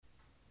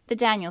The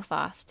Daniel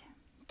Fast,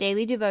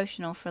 Daily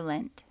Devotional for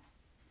Lent.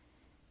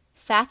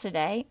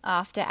 Saturday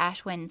after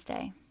Ash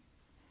Wednesday.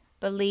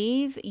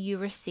 Believe you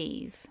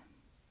receive.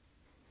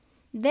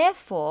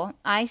 Therefore,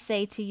 I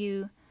say to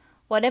you,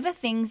 whatever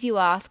things you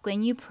ask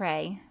when you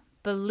pray,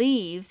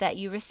 believe that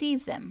you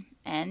receive them,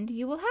 and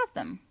you will have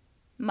them.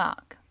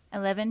 Mark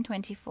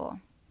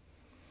 11:24.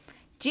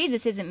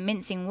 Jesus isn't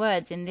mincing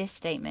words in this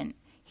statement.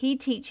 He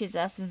teaches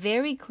us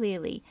very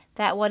clearly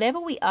that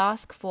whatever we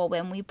ask for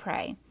when we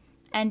pray,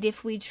 and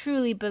if we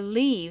truly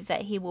believe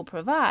that He will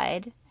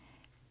provide,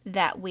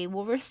 that we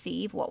will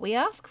receive what we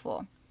ask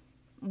for.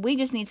 We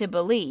just need to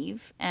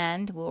believe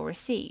and we'll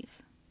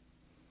receive.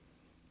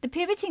 The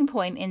pivoting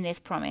point in this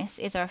promise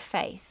is our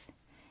faith.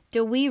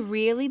 Do we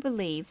really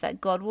believe that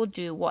God will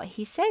do what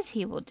He says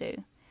He will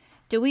do?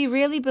 Do we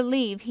really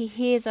believe He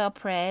hears our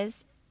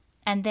prayers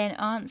and then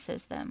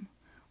answers them?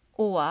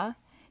 Or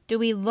do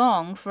we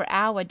long for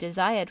our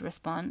desired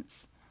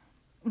response,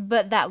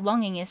 but that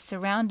longing is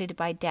surrounded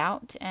by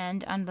doubt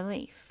and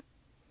unbelief?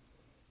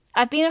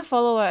 I've been a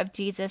follower of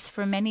Jesus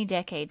for many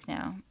decades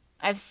now.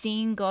 I've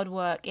seen God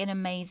work in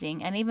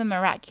amazing and even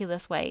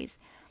miraculous ways,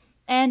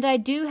 and I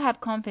do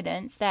have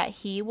confidence that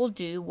He will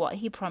do what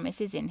He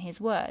promises in His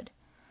Word.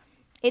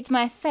 It's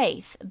my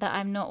faith that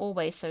I'm not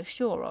always so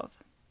sure of.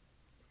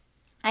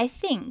 I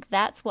think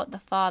that's what the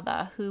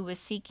father who was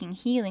seeking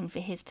healing for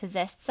his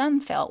possessed son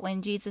felt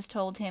when Jesus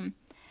told him,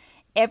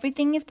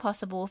 "Everything is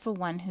possible for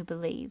one who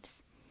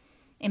believes."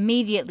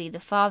 Immediately the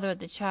father of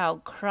the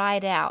child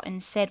cried out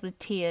and said with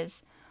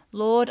tears,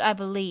 "Lord, I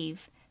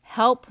believe.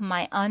 Help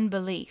my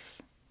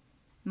unbelief."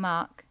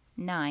 Mark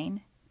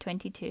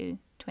 9:22,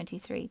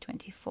 23,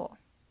 24.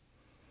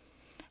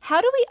 How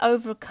do we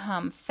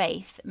overcome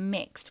faith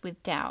mixed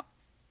with doubt?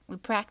 We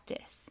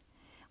practice.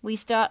 We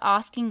start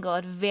asking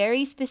God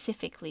very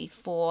specifically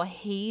for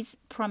He's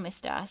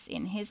promised us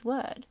in His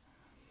Word.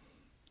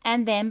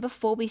 And then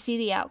before we see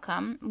the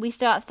outcome, we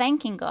start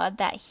thanking God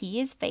that He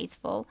is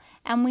faithful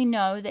and we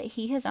know that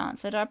He has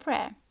answered our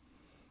prayer.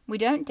 We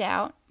don't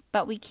doubt,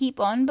 but we keep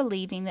on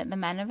believing that the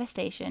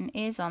manifestation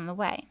is on the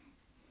way.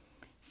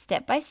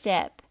 Step by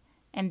step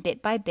and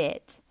bit by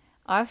bit,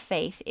 our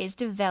faith is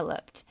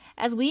developed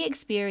as we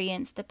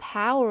experience the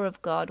power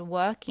of God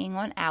working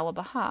on our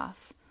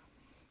behalf.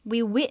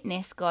 We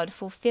witness God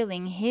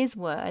fulfilling His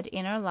Word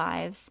in our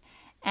lives,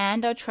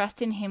 and our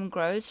trust in Him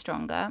grows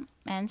stronger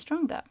and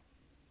stronger.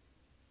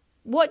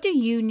 What do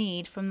you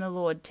need from the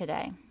Lord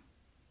today?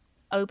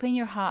 Open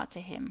your heart to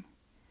Him.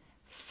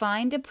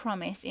 Find a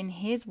promise in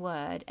His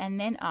Word and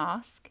then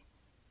ask,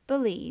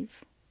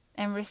 believe,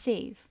 and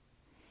receive.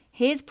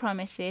 His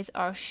promises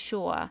are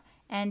sure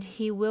and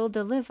He will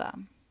deliver.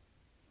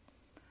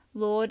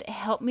 Lord,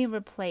 help me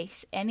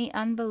replace any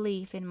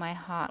unbelief in my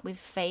heart with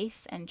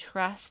faith and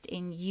trust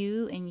in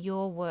You and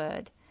Your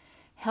Word.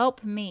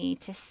 Help me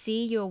to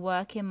see Your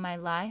work in my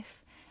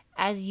life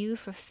as You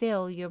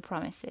fulfill Your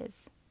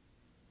promises.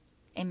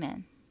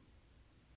 Amen.